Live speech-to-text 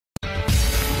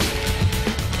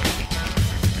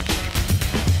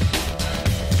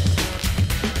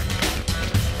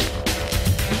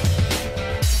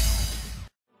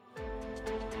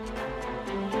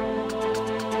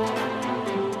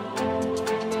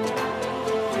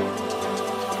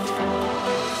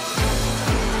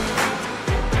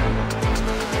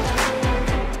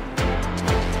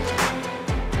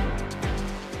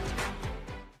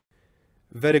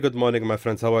Very good morning, my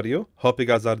friends. How are you? Hope you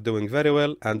guys are doing very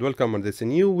well, and welcome on this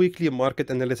new weekly market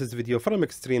analysis video from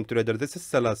Extreme Trader. This is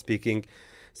Salah speaking.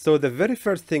 So the very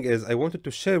first thing is I wanted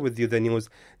to share with you the news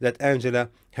that Angela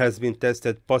has been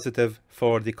tested positive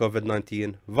for the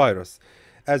COVID-19 virus.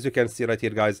 As you can see right here,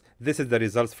 guys, this is the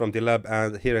results from the lab,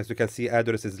 and here, as you can see,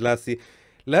 address is Lassi.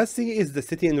 Lassi is the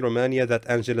city in Romania that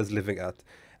Angela is living at.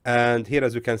 And here,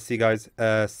 as you can see, guys,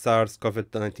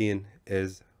 SARS-CoV-19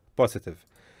 is positive.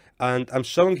 And I'm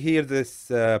showing here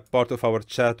this part of our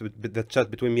chat, with the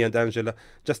chat between me and Angela,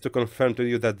 just to confirm to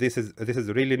you that this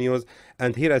is really news.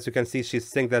 And here, as you can see, she's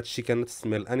saying that she cannot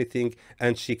smell anything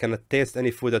and she cannot taste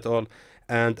any food at all.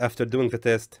 And after doing the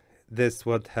test, this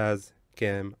what has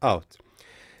came out.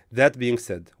 That being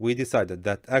said, we decided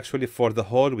that actually for the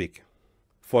whole week,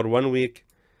 for 1 week,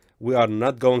 we are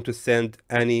not going to send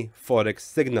any Forex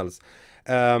signals.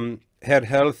 Her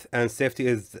health and safety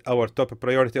is our top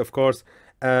priority, of course,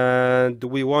 and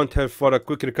we want her for a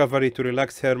quick recovery, to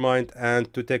relax her mind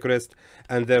and to take rest,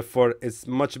 and therefore it's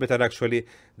much better actually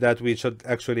that we should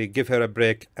actually give her a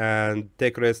break and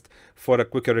take rest for a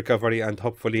quicker recovery, and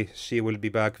hopefully she will be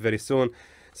back very soon.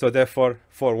 So therefore,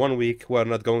 for 1 week, we are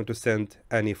not going to send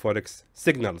any Forex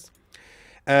signals.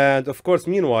 And of course,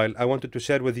 meanwhile, I wanted to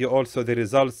share with you also the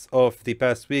results of the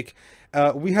past week.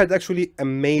 We had actually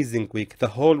amazing week. The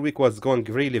whole week was going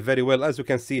really very well. As you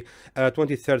can see,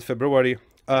 23rd February,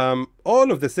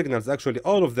 all of the signals, actually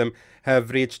all of them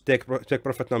have reached take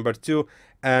profit number 2,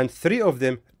 and 3 of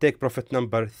them take profit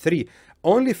number 3.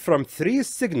 Only from 3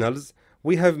 signals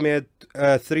we have made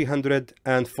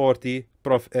 340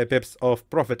 pips of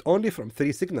profit, only from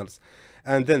 3 signals.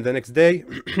 And then the next day,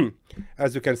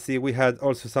 as you can see, we had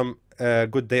also some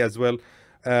good day as well.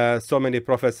 So many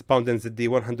profits. Pound NZD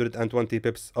 120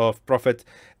 pips of profit.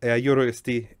 Euro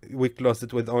USD, we closed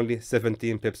it with only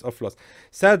 17 pips of loss.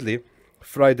 Sadly,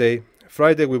 Friday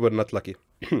we were not lucky.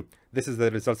 This is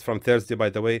the results from Thursday, by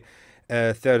the way.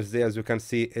 Thursday, as you can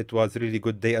see, it was a really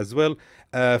good day as well.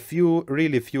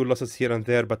 Really few losses here and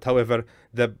there, but however,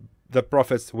 the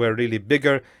profits were really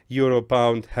bigger. Euro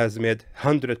pound has made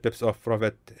 100 pips of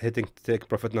profit, hitting take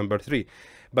profit number 3.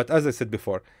 But as I said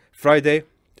before, Friday,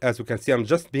 as you can see, I'm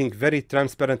just being very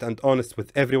transparent and honest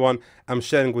with everyone. I'm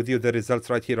sharing with you the results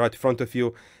right here, right in front of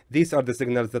you. These are the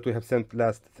signals that we have sent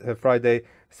last Friday.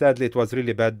 Sadly, it was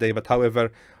really bad day, but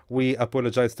however, we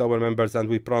apologize to our members and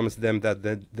we promised them that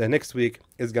the next week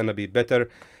is gonna be better.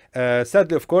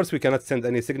 Sadly, of course, we cannot send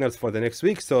any signals for the next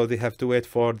week, so they have to wait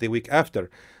for the week after.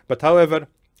 But however,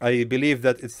 I believe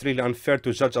that it's really unfair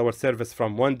to judge our service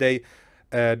from 1 day,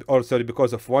 also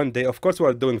because of 1 day. Of course, we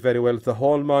are doing very well the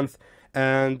whole month,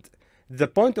 and the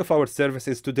point of our service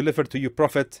is to deliver to you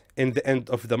profit in the end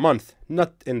of the month,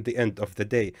 not in the end of the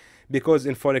day. Because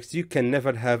in Forex, you can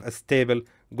never have a stable,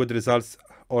 good results,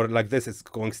 or like this, it's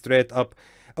going straight up.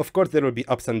 Of course, there will be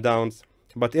ups and downs,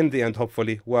 but in the end,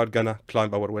 hopefully, we are gonna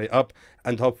climb our way up,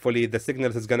 and hopefully the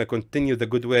signals is gonna continue the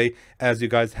good way, as you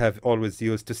guys have always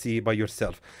used to see by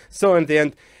yourself. So in the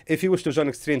end, if you wish to join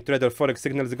Extreme Trader Forex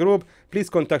Signals group, please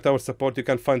contact our support. You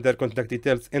can find their contact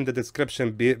details in the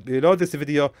description below this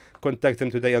video. Contact them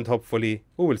today, and hopefully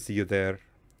we will see you there.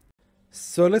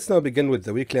 So let's now begin with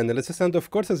the weekly analysis, and of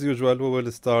course, as usual, we will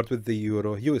start with the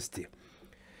Euro USD.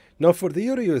 Now for the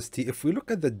Euro USD, if we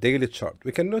look at the daily chart,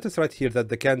 we can notice right here that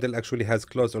the candle actually has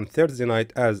closed on Thursday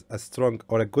night as a strong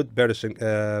or a good bearish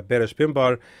pin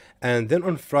bar, and then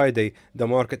on Friday the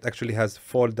market actually has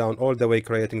fallen down all the way,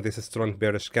 creating this strong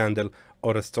bearish candle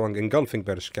or a strong engulfing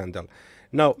bearish candle.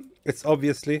 Now it's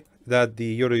obviously that the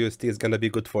Euro USD is going to be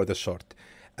good for the short,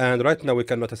 and right now we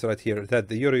can notice right here that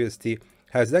the Euro USD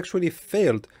has actually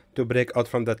failed to break out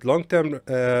from that long-term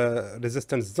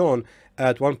resistance zone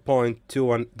at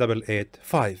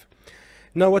 1.21885.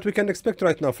 Now what we can expect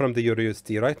right now from the Euro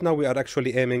USD, right now we are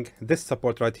actually aiming this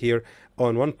support right here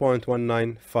on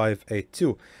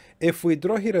 1.19582. If we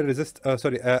draw here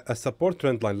a support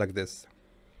trend line like this,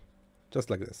 just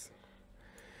like this,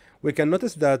 we can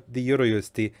notice that the Euro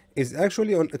USD is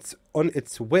actually on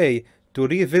its way to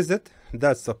revisit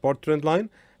that support trend line.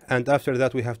 And after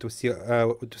that, we have to see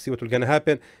what will gonna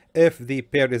happen, if the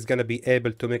pair is gonna be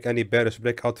able to make any bearish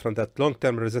breakout from that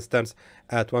long-term resistance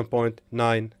at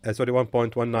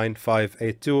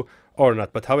 1.19582 or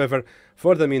not. But however,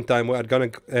 for the meantime, we are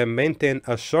gonna maintain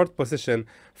a short position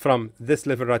from this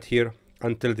level right here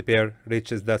until the pair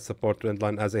reaches that support trend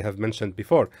line, as I have mentioned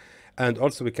before. And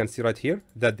also we can see right here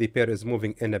that the pair is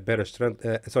moving in a bearish trend,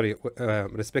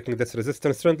 respecting this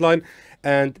resistance trend line.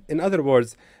 And in other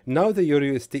words, now the Euro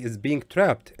USD is being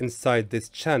trapped inside this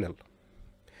channel.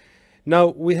 Now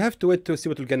we have to wait to see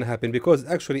what will gonna happen, because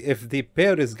actually if the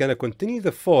pair is gonna continue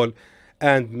the fall,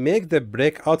 and make the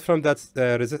breakout from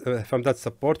that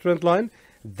support trend line,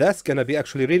 that's gonna be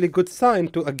actually really good sign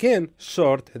to again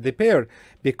short the pair,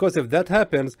 because if that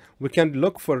happens, we can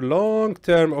look for long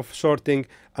term of shorting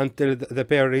until the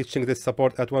pair reaching this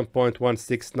support at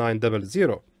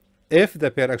 1.16900. If the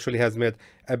pair actually has made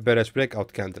a bearish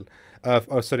breakout candle,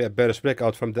 or sorry, a bearish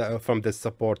breakout from this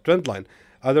support trend line.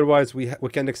 Otherwise, we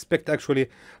can expect actually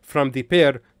from the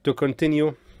pair to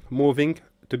continue moving,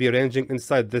 to be ranging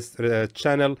inside this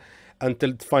channel until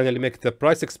it finally make the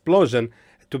price explosion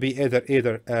to be either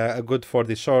good for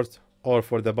the short or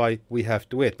for the buy. We have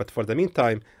to wait. But for the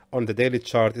meantime, on the daily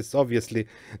chart, it's obviously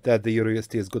that the Euro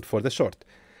USD is good for the short.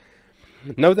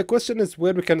 Now the question is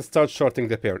where we can start shorting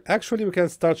the pair. Actually, we can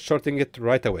start shorting it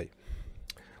right away.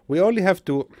 We only have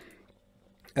to,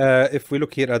 if we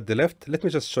look here at the left, let me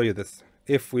just show you this.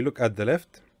 If we look at the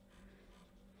left,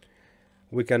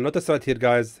 we can notice right here,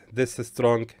 guys, this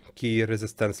strong key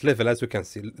resistance level. As you can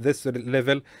see, this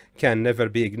level can never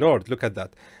be ignored. Look at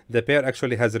that. The pair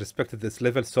actually has respected this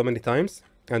level so many times.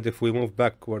 And if we move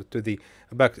backward to the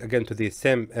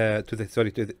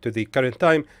current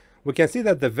time, we can see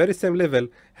that the very same level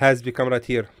has become right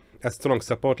here a strong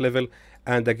support level,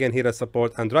 and again here a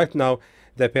support, and right now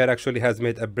the pair actually has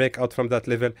made a breakout from that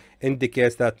level,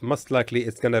 indicates that most likely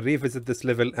it's going to revisit this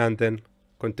level and then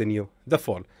continue the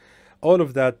fall. All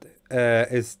of that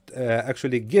is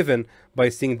actually given by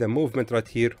seeing the movement right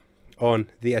here on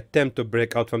the attempt to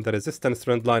break out from the resistance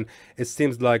trend line. It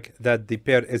seems like that the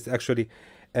pair is actually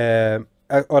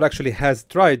or actually has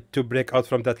tried to break out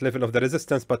from that level of the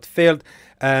resistance but failed.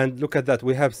 And look at that,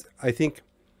 we have, I think,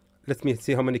 let me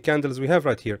see how many candles we have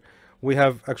right here. We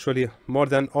have actually more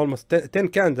than almost 10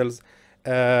 candles,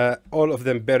 all of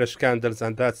them bearish candles,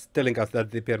 and that's telling us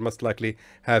that the pair must likely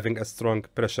having a strong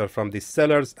pressure from the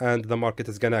sellers, and the market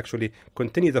is going to actually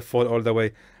continue the fall all the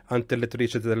way until it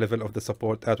reaches the level of the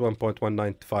support at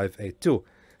 1.19582.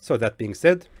 So that being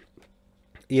said,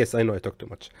 yes, I know I talk too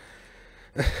much.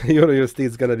 Euro USD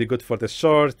is going to be good for the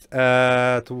short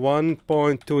at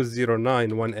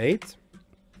 1.20918,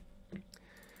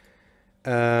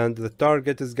 and the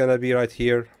target is going to be right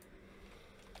here.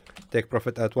 Take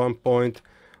profit at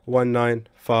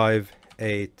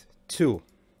 1.19582.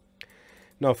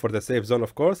 Now for the safe zone,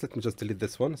 of course, let me just delete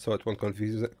this one so it won't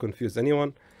confuse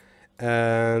anyone.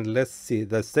 And let's see,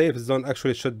 the safe zone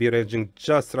actually should be ranging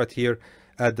just right here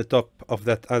at the top of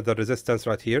that other resistance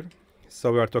right here.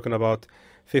 So we are talking about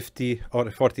 50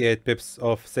 or 48 pips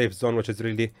of safe zone, which is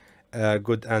really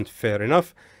good and fair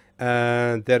enough.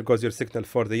 And there goes your signal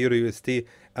for the Euro USD,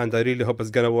 and I really hope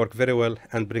it's gonna work very well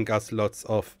and bring us lots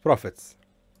of profits.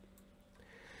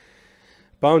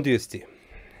 Pound USD.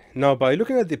 Now by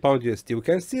looking at the Pound USD, we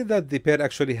can see that the pair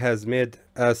actually has made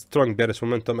a strong bearish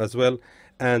momentum as well,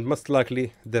 and most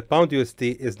likely the Pound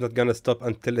USD is not gonna stop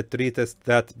until it retests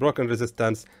that broken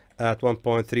resistance at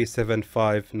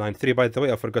 1.37593. By the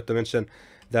way, I forgot to mention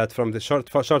that from the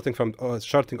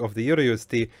shorting of the Euro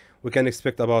USD, we can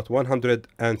expect about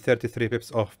 133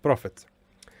 pips of profit.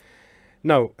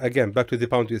 Now, again, back to the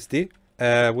Pound USD.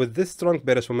 With this strong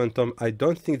bearish momentum, I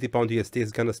don't think the Pound USD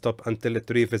is going to stop until it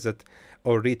revisit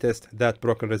or retest that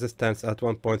broken resistance at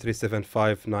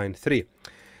 1.37593.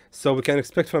 So we can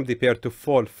expect from the pair to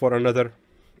fall for another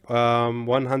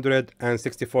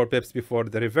 164 pips before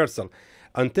the reversal.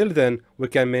 Until then, we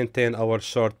can maintain our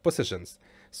short positions.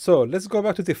 So let's go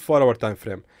back to the 4-hour time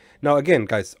frame. Now again,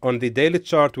 guys, on the daily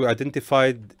chart, we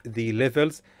identified the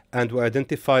levels and we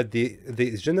identified the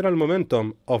general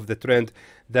momentum of the trend,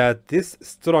 that this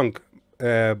strong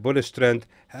bullish trend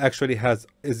actually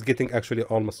is getting actually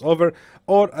almost over,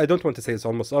 or I don't want to say it's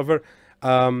almost over.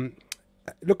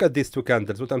 Look at these two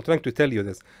candles. What I'm trying to tell you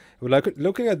is,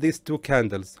 looking at these two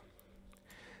candles,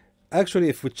 actually,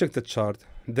 if we check the chart,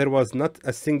 there was not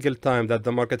a single time that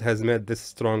the market has made this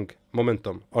strong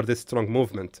momentum or this strong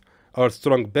movement or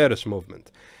strong bearish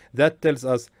movement. That tells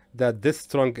us that this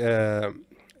strong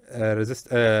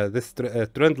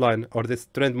trend line or this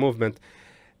trend movement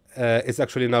is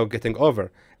actually now getting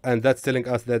over, and that's telling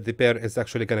us that the pair is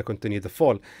actually going to continue the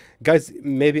fall. Guys,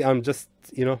 maybe I'm just,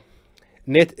 you know,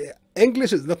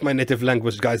 English is not my native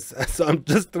language, guys, so I'm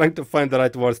just trying to find the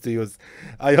right words to use.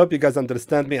 I hope you guys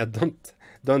understand me. I don't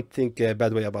think a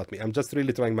bad way about me. I'm just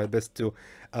really trying my best to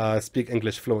speak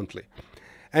English fluently.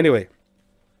 Anyway,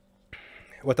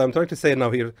 what I'm trying to say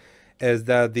now here is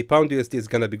that the Pound USD is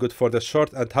going to be good for the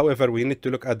short, and however, we need to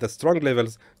look at the strong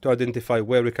levels to identify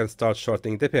where we can start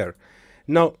shorting the pair.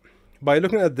 Now, by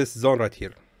looking at this zone right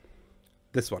here,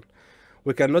 this one,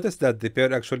 we can notice that the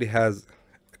pair actually has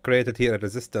created here a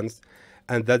resistance,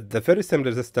 and that the very same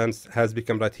resistance has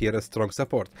become right here a strong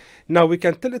support. Now we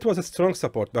can tell it was a strong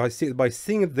support by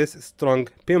seeing this strong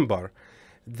pin bar.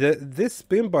 This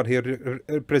pin bar here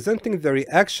representing the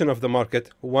reaction of the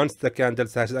market once the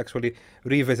candles has actually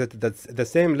revisited the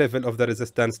same level of the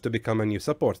resistance to become a new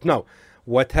support. Now,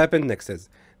 what happened next is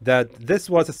that this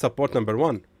was a support number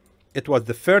one. It was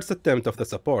the first attempt of the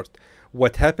support.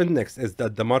 What happened next is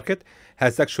that the market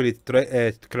has actually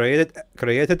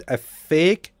created a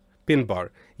fake pin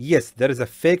bar. Yes, there is a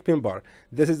fake pin bar.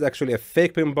 This is actually a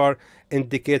fake pin bar,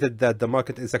 indicated that the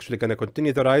market is actually going to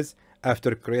continue the rise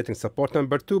after creating support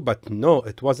number two, but no,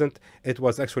 it wasn't. It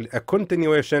was actually a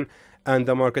continuation, and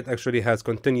the market actually has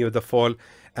continued the fall,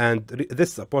 and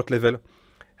this support level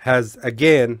has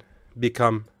again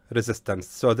become resistance.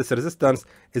 So this resistance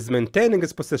is maintaining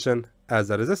its position as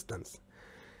a resistance.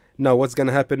 Now what's going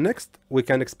to happen next? We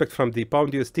can expect from the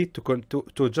pound USD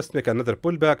to just make another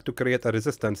pullback to create a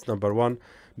resistance number one,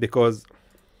 because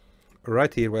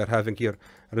right here we are having here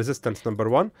resistance number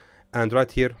one, and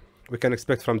right here we can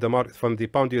expect from the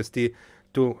pound USD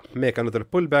to make another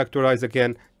pullback to rise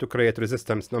again to create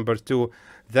resistance number two.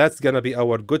 That's gonna be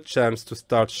our good chance to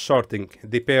start shorting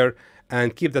the pair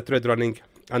and keep the trade running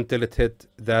until it hit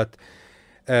that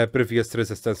previous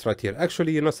resistance right here.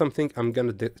 Actually, you know something, I'm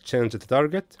gonna change the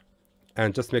target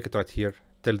and just make it right here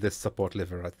till this support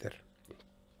level right there,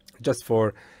 just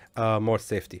for more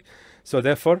safety. So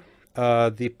therefore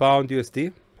the pound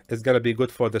USD is gonna be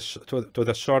good for the to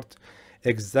the short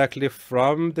exactly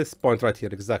from this point right here.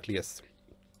 Exactly, yes,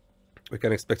 we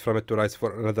can expect from it to rise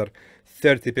for another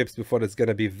 30 pips before it's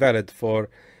gonna be valid for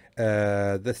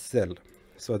the sell.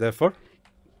 So therefore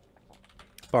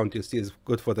pound USD is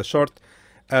good for the short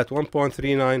at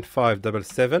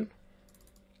 1.39577,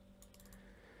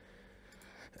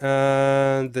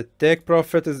 and the take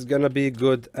profit is gonna be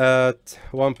good at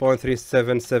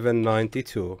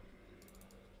 1.37792,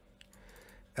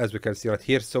 as we can see right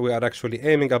here. So we are actually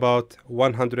aiming about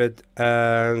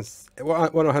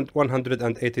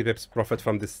 180 pips profit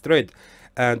from this trade,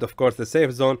 and of course the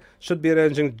safe zone should be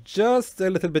ranging just a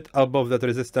little bit above that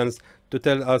resistance to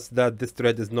tell us that this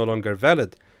trade is no longer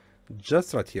valid,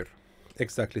 just right here.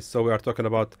 Exactly. So we are talking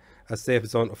about a safe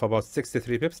zone of about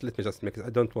 63 pips. Let me just make it, I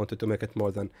don't want it to make it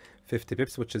more than 50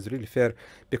 pips, which is really fair,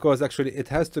 because actually it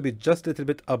has to be just a little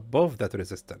bit above that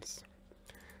resistance.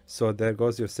 So there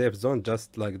goes your safe zone,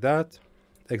 just like that.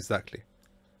 Exactly.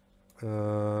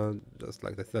 Just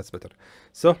like that. That's better.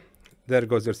 So there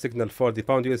goes your signal for the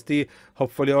pound USD.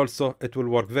 Hopefully also it will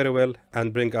work very well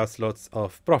and bring us lots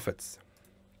of profits.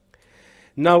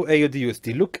 Now AUD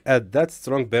USD, look at that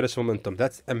strong bearish momentum.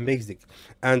 That's amazing.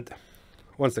 And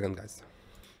once again, guys,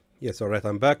 yes, all right,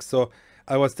 I'm back. So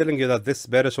I was telling you that this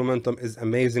bearish momentum is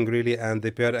amazing, really, and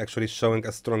the pair actually showing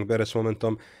a strong bearish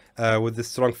momentum with this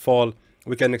strong fall.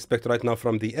 We can expect right now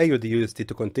from the AUD USD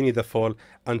to continue the fall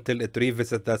until it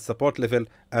revisits that support level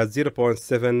at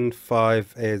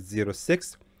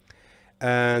 0.75806,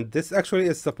 and this actually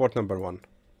is support number one.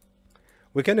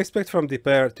 We can expect from the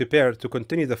pair to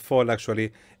continue the fall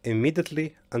actually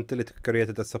immediately until it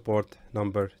created a support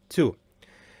number two.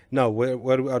 Now where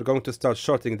we are going to start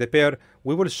shorting the pair,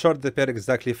 we will short the pair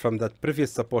exactly from that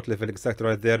previous support level, exactly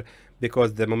right there,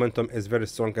 because the momentum is very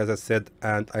strong, as I said,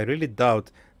 and I really doubt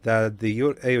that the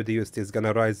AUD USD is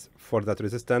gonna rise for that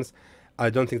resistance. I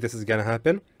don't think this is gonna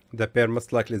happen. The pair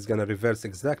most likely is gonna reverse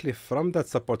exactly from that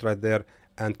support right there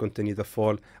and continue the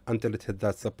fall until it hit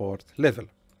that support level.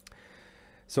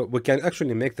 So we can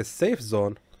actually make the safe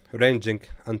zone ranging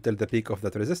until the peak of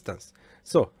that resistance.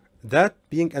 So that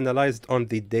being analyzed on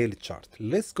the daily chart,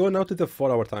 let's go now to the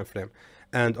 4-hour time frame.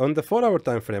 And on the 4-hour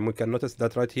time frame, we can notice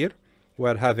that right here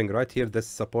we're having right here this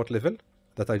support level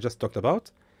that I just talked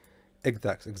about.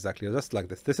 Exactly, just like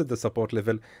this. This is the support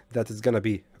level that is gonna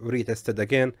be retested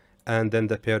again, and then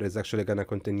the pair is actually gonna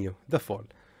continue the fall.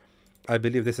 I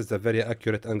believe this is a very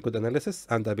accurate and good analysis,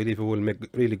 and I believe we will make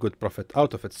really good profit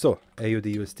out of it. So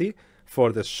AUD USD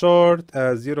for the short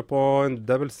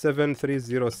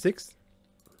 0.77306,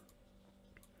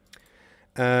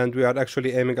 and we are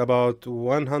actually aiming about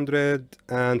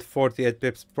 148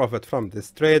 pips profit from this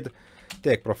trade.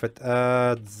 Take profit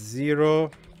at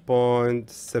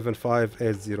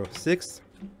 0.75806,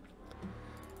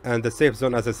 and the safe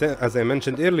zone, as I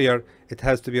mentioned earlier, it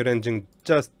has to be ranging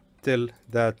just till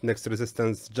that next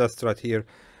resistance, just right here,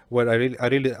 where I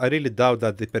really doubt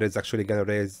that the pair is actually gonna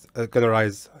rise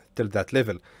till that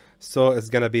level. So it's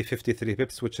gonna be 53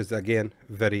 pips, which is again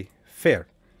very fair.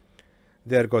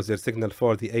 There goes your signal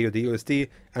for the AUD USD,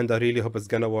 and I really hope it's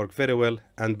gonna work very well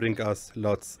and bring us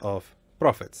lots of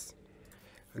profits.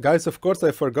 Guys, of course,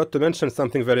 I forgot to mention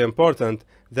something very important,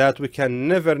 that we can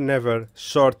never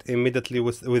short immediately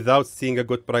without seeing a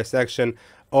good price action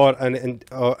or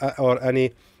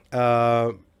any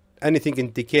anything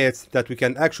indicates that we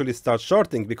can actually start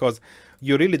shorting, because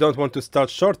you really don't want to start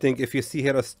shorting if you see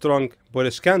here a strong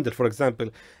bullish candle. For example,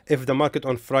 if the market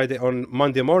on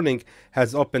Monday morning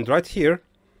has opened right here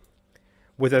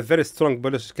with a very strong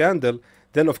bullish candle,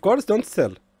 then of course don't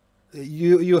sell.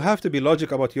 You have to be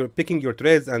logical about your picking your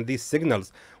trades and these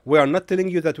signals. We are not telling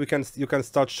you that you can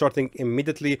start shorting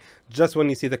immediately just when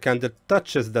you see the candle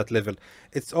touches that level.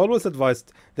 It's always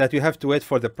advised that you have to wait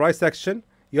for the price action.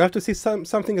 You have to see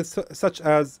something such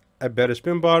as a bearish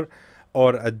pin bar,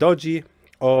 or a doji,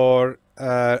 or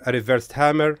a reversed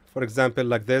hammer, for example,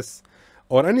 like this,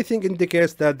 or anything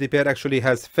indicates that the pair actually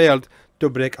has failed to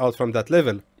break out from that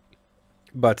level.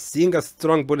 But seeing a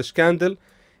strong bullish candle,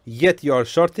 yet you are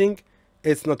shorting,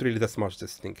 it's not really the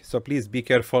smartest thing. So please be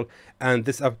careful, and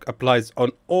this applies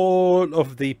on all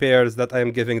of the pairs that I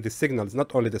am giving the signals,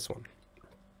 not only this one.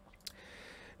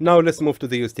 Now let's move to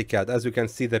the USD CAD. As you can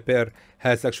see, the pair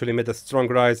has actually made a strong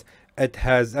rise. It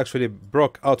has actually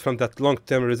broke out from that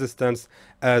long-term resistance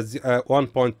as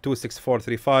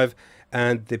 1.26435,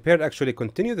 and the pair actually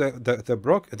continued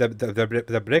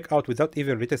the breakout without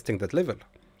even retesting that level.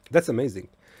 That's amazing.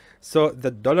 So the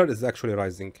dollar is actually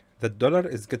rising. The dollar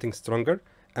is getting stronger,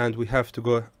 and we have to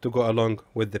go along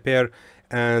with the pair,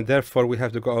 and therefore we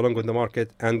have to go along with the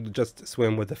market and just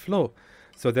swim with the flow.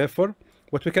 So therefore,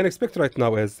 what we can expect right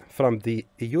now is from the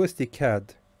USD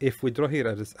CAD, if we draw here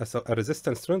a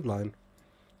resistance trend line,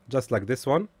 just like this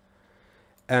one,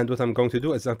 and what I'm going to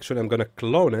do is actually I'm going to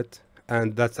clone it,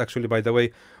 and that's actually, by the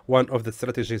way, one of the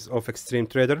strategies of extreme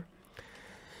trader.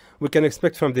 We can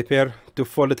expect from the pair to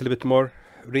fall a little bit more,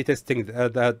 retesting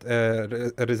that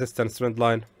resistance trend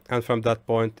line, and from that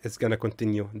point it's going to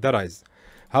continue the rise.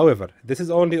 However, this is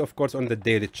only, of course, on the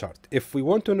daily chart. If we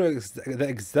want to know the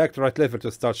exact right level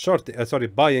to start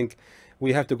buying,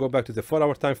 we have to go back to the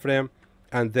 4-hour time frame,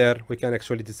 and there we can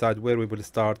actually decide where we will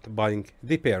start buying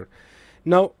the pair.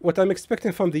 Now, what I'm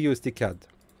expecting from the USD CAD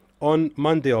on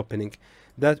Monday opening,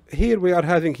 that here we are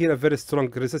having here a very strong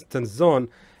resistance zone,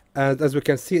 and as we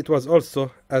can see, it was also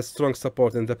a strong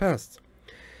support in the past.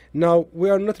 Now, we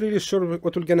are not really sure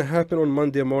what will gonna happen on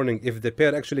Monday morning, if the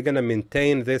pair actually gonna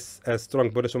maintain this strong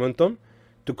bullish momentum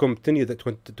to continue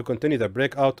the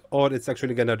breakout, or it's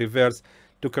actually gonna reverse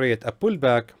to create a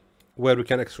pullback where we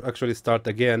can actually start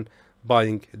again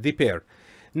buying the pair.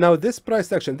 Now, this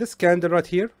price action, this candle right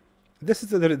here, this is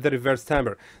the reverse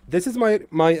hammer. This is my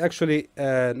actually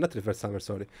not reverse hammer,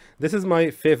 sorry. This is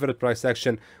my favorite price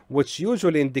action, which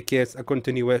usually indicates a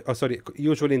continuation. Oh, sorry,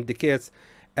 usually indicates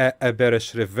a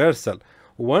bearish reversal.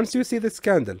 Once you see this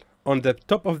candle on the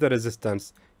top of the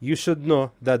resistance, you should know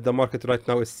that the market right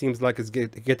now, it seems like it's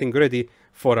getting ready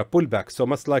for a pullback. So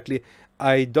most likely,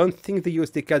 I don't think the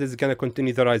USD CAD is going to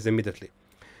continue the rise immediately.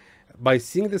 By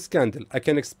seeing this candle, I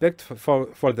can expect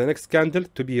for the next candle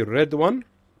to be a red one.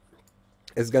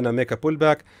 It's going to make a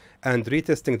pullback and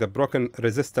retesting the broken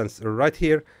resistance right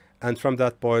here. And from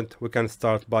that point, we can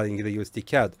start buying the USD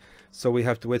CAD. So we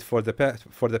have to wait for the pair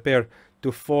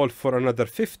to fall for another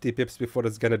 50 pips before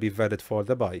it's going to be valid for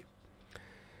the buy.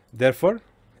 Therefore,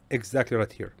 exactly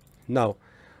right here. Now,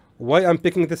 why I'm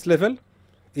picking this level?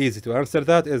 Easy to answer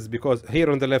that is because here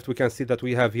on the left, we can see that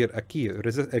we have here a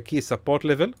key support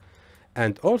level.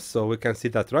 And also we can see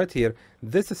that right here,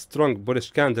 this strong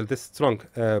bullish candle, this strong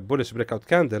bullish breakout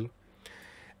candle,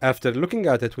 after looking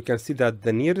at it, we can see that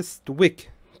the nearest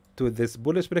wick to this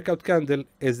bullish breakout candle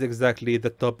is exactly the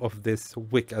top of this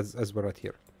wick as we're right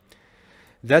here.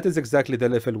 That is exactly the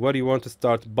level where you want to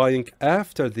start buying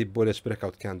after the bullish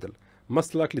breakout candle.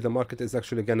 Most likely the market is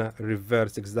actually gonna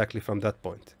reverse exactly from that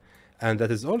point. And that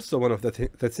is also one of the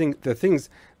things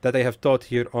that I have taught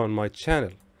here on my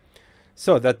channel.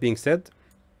 So that being said,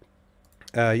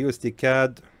 USD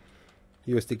CAD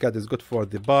is good for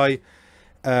the buy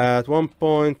at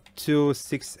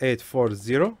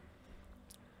 1.26840.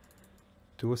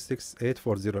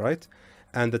 26840, right?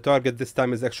 And the target this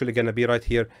time is actually going to be right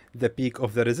here, the peak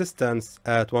of the resistance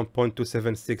at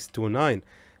 1.27629.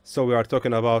 So we are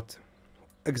talking about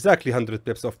exactly 100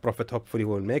 pips of profit. Hopefully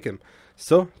we'll make them.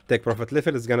 So take profit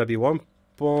level is going to be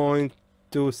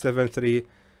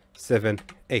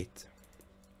 1.27378.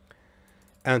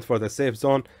 And for the safe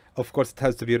zone, of course, it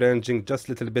has to be ranging just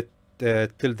a little bit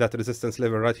till that resistance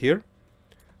level right here.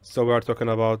 So we are talking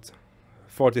about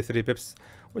 43 pips,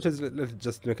 which is, let's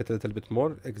just make it a little bit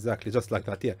more, exactly, just like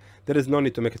that. Yeah, there is no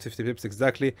need to make it 50 pips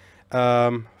exactly.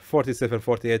 47,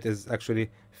 48 is actually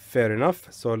fair enough.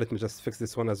 So let me just fix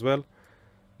this one as well.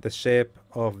 the shape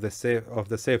of the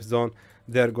safe zone.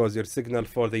 There goes your signal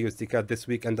for the USD CAD this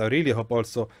week, and I really hope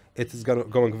also it is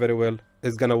going very well.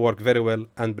 It's gonna work very well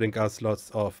and bring us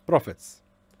lots of profits.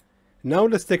 Now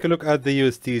let's take a look at the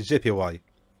USD JPY.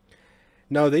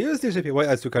 Now the USD JPY,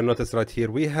 as you can notice right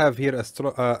here, we have here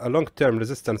a long-term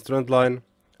resistance trend line,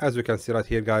 as you can see right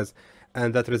here, guys,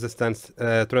 and that resistance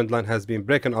trend line has been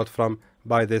broken out from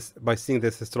by seeing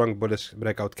this strong bullish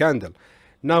breakout candle.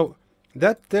 Now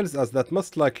that tells us that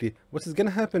most likely what is going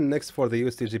to happen next for the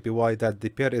USD JPY, that the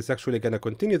pair is actually going to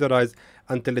continue the rise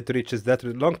until it reaches that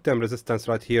long-term resistance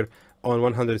right here on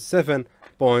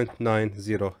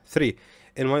 107.903.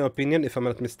 In my opinion, if I'm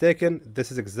not mistaken,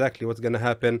 this is exactly what's going to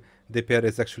happen. The pair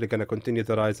is actually going to continue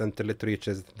the rise until it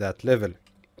reaches that level.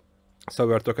 So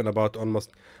we are talking about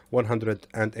almost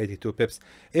 182 pips.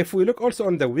 If we look also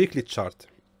on the weekly chart,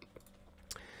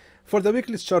 for the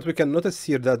weekly chart, we can notice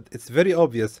here that it's very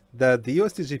obvious that the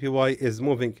USD JPY is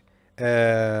moving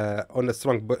on a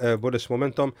strong bullish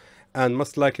momentum, and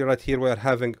most likely right here we are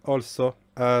having also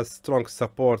a strong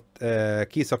support,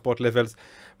 key support levels.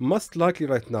 Most likely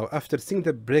right now, after seeing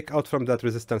the breakout from that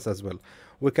resistance as well,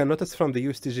 we can notice from the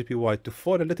USD JPY to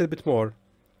fall a little bit more,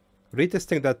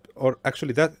 retesting that, or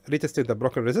actually that retesting the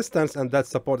broken resistance, and that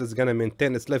support is going to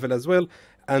maintain its level as well,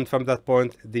 and from that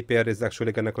point the pair is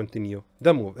actually going to continue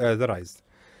the move, the rise.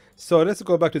 So let's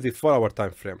go back to the 4-hour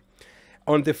time frame.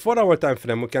 On the 4-hour time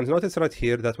frame, we can notice right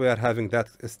here that we are having that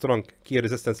strong key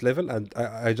resistance level, and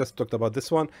I just talked about this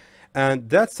one, and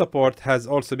that support has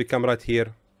also become right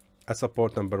here a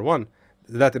support number 1.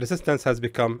 That resistance has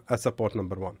become a support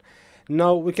number 1.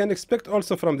 Now we can expect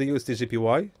also from the USD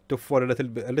JPY to fall a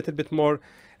little bit more,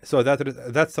 so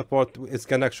that support is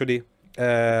can actually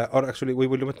or actually we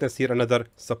will witness here another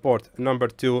support number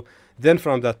 2. Then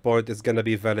from that point is going to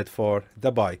be valid for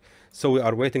the buy. So we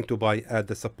are waiting to buy at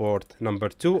the support number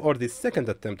 2, or the second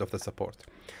attempt of the support.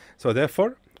 So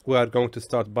therefore we are going to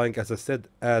start buying, as I said,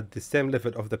 at the same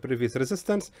level of the previous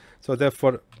resistance. So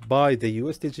therefore buy the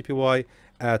USD JPY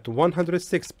at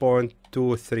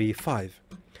 106.235.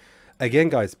 Again,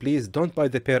 guys, please don't buy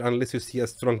the pair unless you see a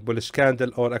strong bullish candle,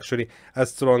 or actually a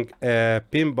strong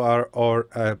pin bar, or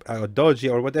a doji,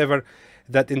 or whatever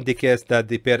that indicates that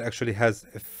the pair actually has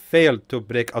failed to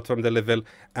break out from the level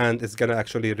and is going to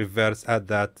actually reverse at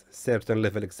that certain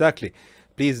level exactly.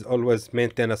 Please always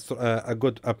maintain a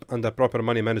good and a proper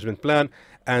money management plan,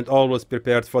 and always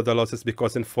prepared for the losses,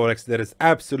 because in Forex there is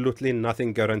absolutely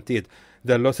nothing guaranteed.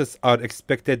 The losses are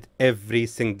expected every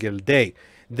single day.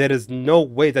 There is no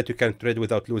way that you can trade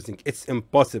without losing. It's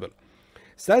impossible.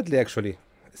 Sadly, actually,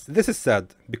 this is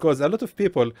sad, because a lot of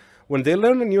people, when they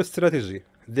learn a new strategy,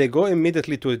 they go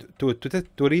immediately to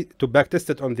backtest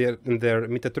it on their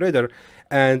MetaTrader,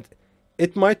 and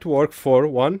it might work for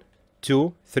 1,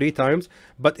 2, 3 times,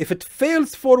 but if it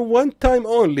fails for 1 time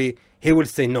only, he will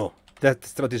say no, that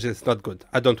strategy is not good,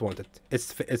 I don't want it,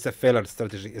 it's a failure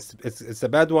strategy, it's a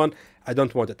bad one, I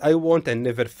don't want it, I want a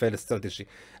never fail strategy.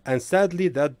 And sadly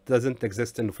that doesn't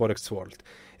exist in the Forex world.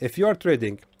 If you are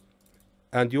trading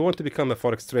and you want to become a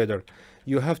Forex trader,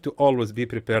 you have to always be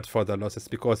prepared for the losses,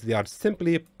 because they are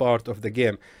simply part of the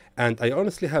game. And I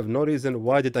honestly have no reason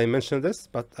why did I mention this,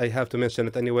 but I have to mention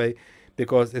it anyway,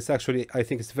 because it's actually, I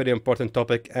think it's a very important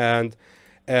topic, and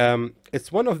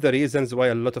it's one of the reasons why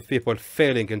a lot of people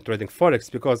failing in trading Forex,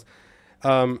 because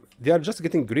they are just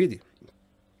getting greedy.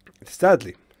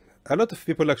 Sadly, a lot of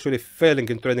people actually failing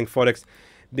in trading Forex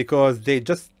because they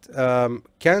just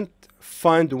can't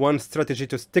find one strategy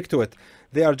to stick to it.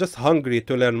 They are just hungry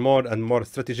to learn more and more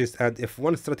strategies, and if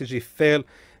one strategy fail,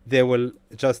 they will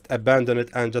just abandon it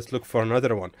and just look for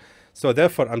another one. So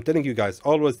therefore, I'm telling you guys,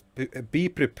 always be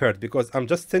prepared, because I'm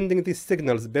just sending these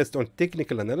signals based on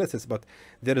technical analysis, but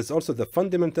there is also the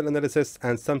fundamental analysis,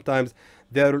 and sometimes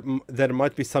there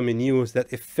might be some news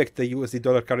that affect the USD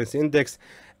dollar currency index,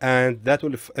 and that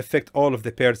will affect all of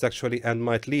the pairs actually, and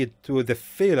might lead to the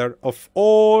failure of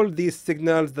all these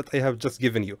signals that I have just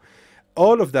given you.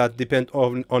 All of that depend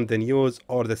on the news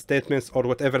or the statements or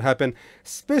whatever happened,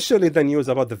 especially the news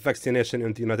about the vaccination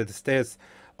in the United States,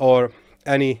 or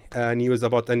any news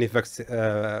about any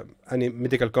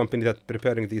medical company that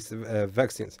preparing these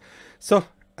vaccines. So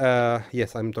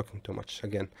yes, I'm talking too much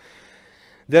again.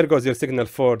 There goes your signal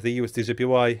for the USD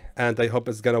JPY, and I hope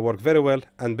it's gonna work very well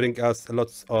and bring us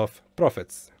lots of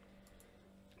profits.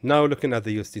 Now looking at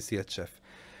the USD CHF.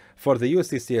 For the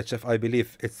USD CHF, I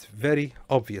believe it's very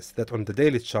obvious that on the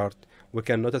daily chart, we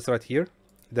can notice right here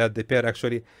that the pair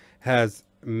actually has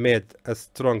made a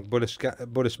strong bullish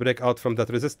breakout from that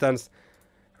resistance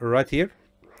right here,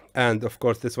 and of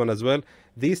course this one as well.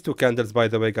 These two candles, by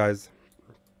the way, guys,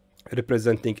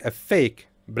 representing a fake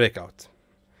breakout.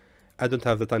 I don't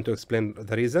have the time to explain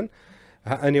the reason.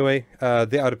 Anyway,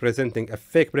 they are representing a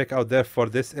fake breakout. Therefore,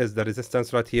 this is the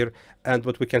resistance right here, and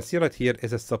what we can see right here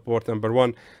is a support number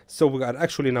 1. So we are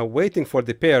actually now waiting for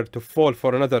the pair to fall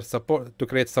for another support to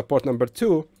create support number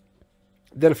 2.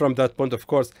 Then from that point, of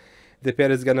course, the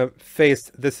pair is gonna face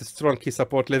this strong key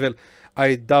support level.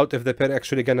 I doubt if the pair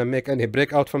actually gonna make any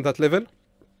breakout from that level.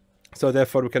 So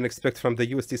therefore, we can expect from the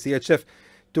USD CHF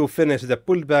to finish the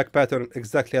pullback pattern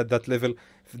exactly at that level.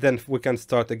 Then we can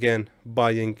start again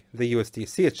buying the USD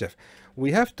CHF.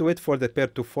 We have to wait for the pair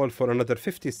to fall for another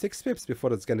 56 pips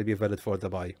before it's going to be valid for the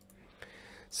buy.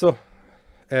 So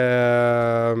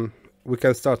we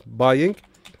can start buying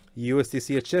USD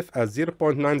CHF at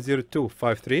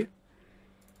 0.90253,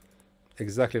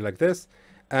 exactly like this.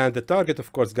 And the target,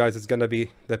 of course, guys, is going to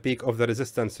be the peak of the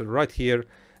resistance right here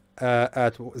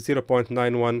at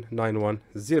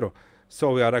 0.91910.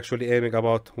 So we are actually aiming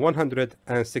about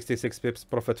 166 pips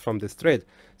profit from this trade.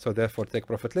 So therefore, take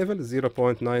profit level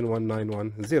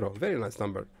 0.91910. Very nice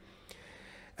number.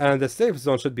 And the safe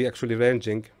zone should be actually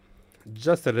ranging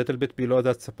just a little bit below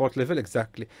that support level.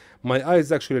 Exactly. My eye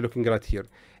is actually looking right here.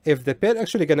 If the pair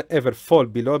actually gonna ever fall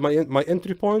below my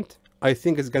entry point, I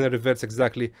think it's gonna reverse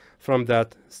exactly from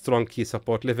that strong key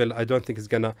support level. I don't think it's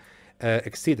gonna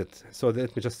exceed it. So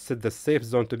let me just set the safe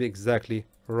zone to be exactly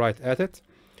right at it.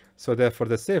 So therefore,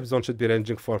 the safe zone should be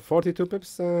ranging for 42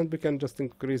 pips, and we can just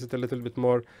increase it a little bit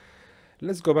more.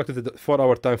 Let's go back to the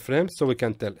 4-hour time frame so we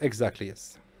can tell exactly.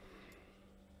 Yes,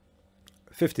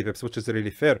 50 pips, which is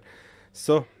really fair.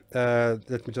 So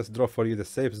let me just draw for you the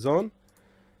safe zone.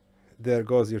 There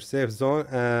goes your safe zone,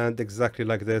 and exactly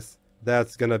like this,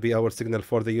 that's gonna be our signal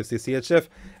for the USD CHF,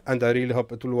 and I really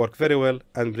hope it will work very well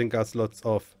and bring us lots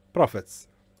of profits.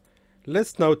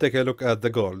 Let's now take a look at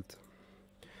the gold.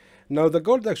 Now the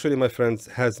gold actually, my friends,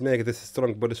 has made this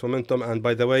strong bullish momentum, and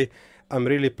by the way, I'm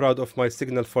really proud of my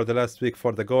signal for the last week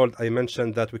for the gold. I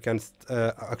mentioned that we can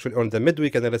actually on the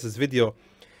midweek analysis video,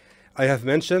 I have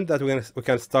mentioned that we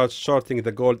can start shorting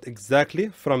the gold exactly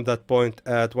from that point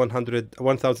at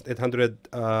 1,800,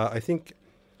 I think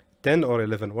 10 or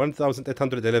 11,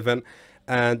 1,811,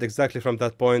 and exactly from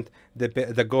that point,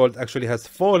 the gold actually has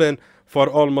fallen for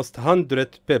almost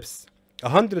 100 pips.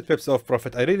 100 pips of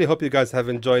profit. I really hope you guys have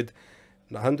enjoyed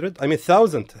 100. I mean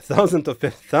 1,000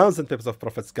 pips of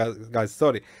profits, guys.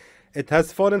 Sorry, it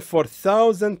has fallen for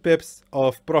 1,000 pips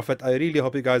of profit. I really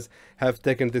hope you guys have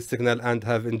taken this signal and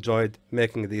have enjoyed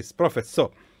making these profits.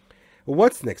 So,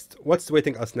 what's next? What's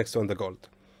waiting us next on the gold?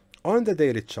 On the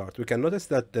daily chart, we can notice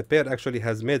that the pair actually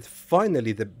has made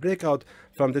finally the breakout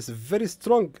from this very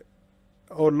strong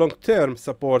or long-term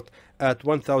support at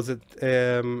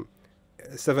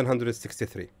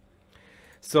 1,763.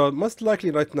 So most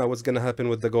likely right now what's gonna happen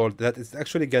with the gold, that it's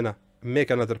actually gonna make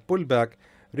another pullback,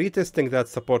 retesting that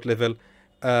support level,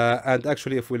 and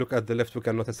actually if we look at the left, we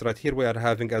can notice right here we are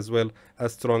having as well a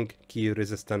strong key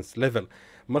resistance level.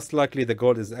 Most likely the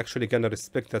gold is actually gonna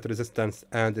respect that resistance,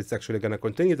 and it's actually gonna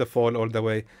continue the fall all the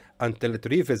way until it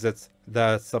revisits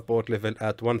the support level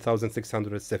at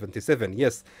 1,677.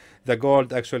 Yes, the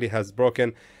gold actually has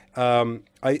broken.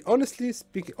 Honestly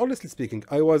speaking,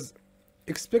 I was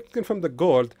expecting from the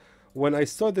gold, when I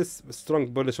saw this strong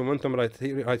bullish momentum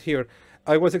right here,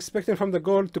 I was expecting from the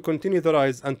gold to continue the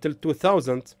rise until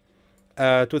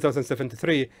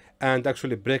 2073 and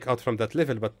actually break out from that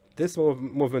level. But this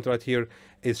movement right here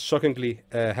is shockingly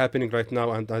happening right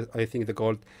now, and I think the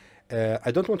gold,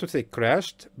 I don't want to say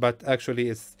crashed, but actually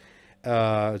is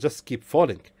just keep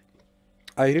falling.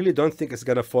 I really don't think it's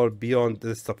gonna fall beyond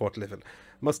this support level.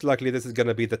 Most likely this is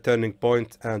gonna be the turning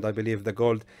point, and I believe the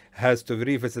gold has to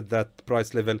revisit that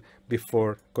price level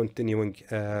before continuing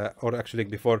or actually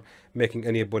before making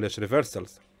any bullish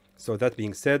reversals. So that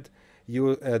being said,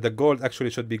 the gold actually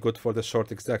should be good for the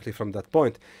short exactly from that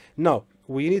point. Now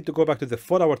we need to go back to the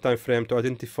 4-hour time frame to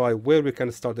identify where we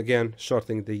can start again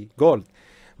shorting the gold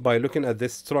by looking at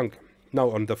this strong. Now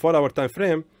on the 4-hour time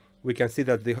frame, we can see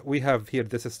that we have here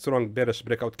this strong bearish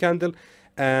breakout candle,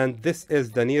 and this is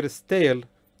the nearest tail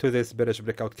to this bearish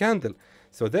breakout candle.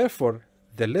 So therefore,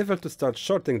 the level to start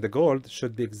shorting the gold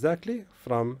should be exactly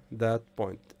from that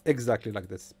point, exactly like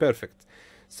this. Perfect.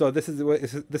 So this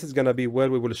is gonna be where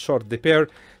we will short the pair.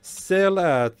 Sell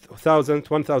at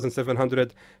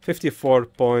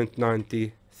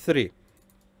 1,754.93.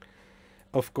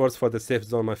 Of course, for the safe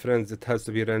zone, my friends, it has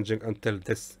to be ranging until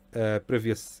this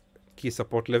previous key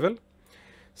support level.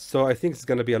 So I think it's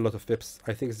gonna be a lot of pips.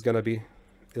 I think it's gonna be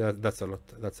that's a lot.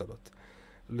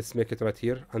 Let's make it right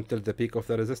here until the peak of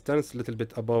the resistance, a little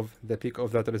bit above the peak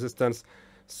of that resistance.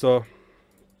 So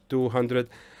 200.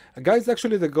 Guys,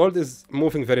 actually the gold is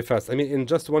moving very fast. I mean, in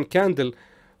just one candle,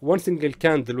 one single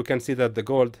candle, we can see that the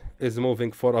gold is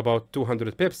moving for about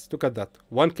 200 pips. Look at that.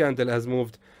 One candle has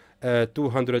moved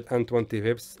 220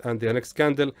 pips, and the next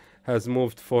candle has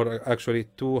moved for actually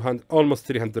 200, almost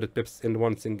 300 pips in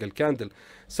one single candle.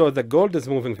 So the gold is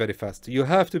moving very fast. You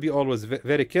have to be always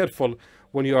very careful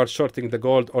when you are shorting the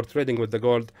gold or trading with the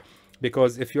gold,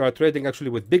 because if you are trading actually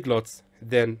with big lots,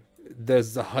 then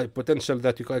there's a high potential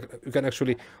that you can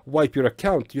actually wipe your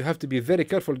account. You have to be very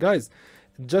careful, guys.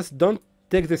 Just don't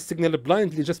take this signal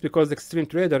blindly just because the extreme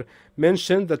trader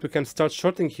mentioned that we can start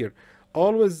shorting here.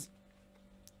 Always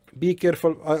be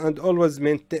careful and always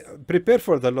prepare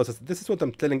for the losses. This is what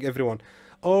I'm telling everyone.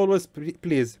 Always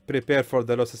please prepare for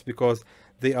the losses, because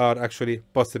they are actually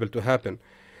possible to happen.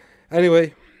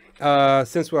 Anyway,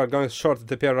 since we are going short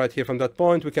the pair right here from that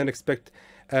point, we can expect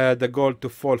the gold to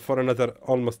fall for another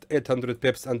almost 800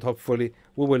 pips, and hopefully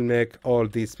we will make all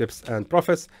these pips and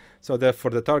profits. So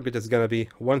therefore the target is going to be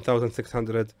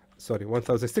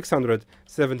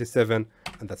 1677,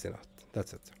 and that's enough.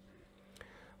 That's it.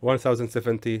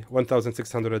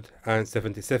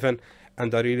 1677,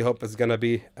 and I really hope it's gonna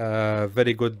be a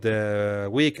very good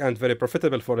week and very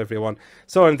profitable for everyone.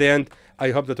 So in the end, I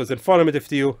hope that was informative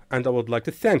to you, and I would like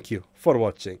to thank you for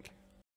watching.